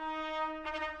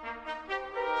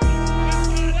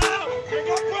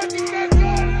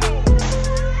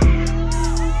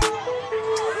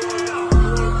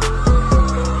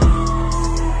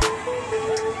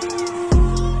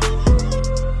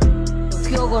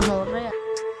Gonorrea.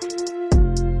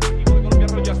 Equipo de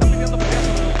Colombia ya está pidiendo peleas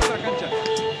en la cancha.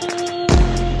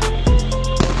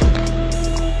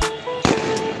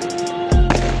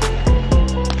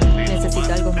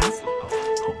 ¿Necesita algo más?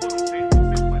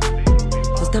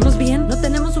 ¿Estamos bien? No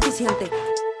tenemos suficiente.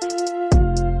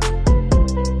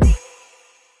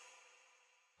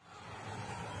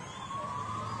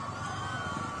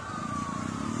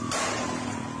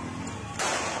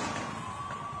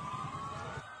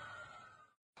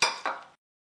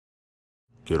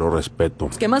 Quiero respeto.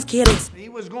 ¿Qué más quieres? He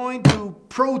was going to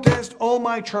protest all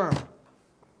my term.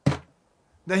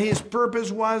 That his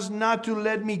purpose was not to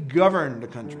let me govern the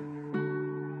country.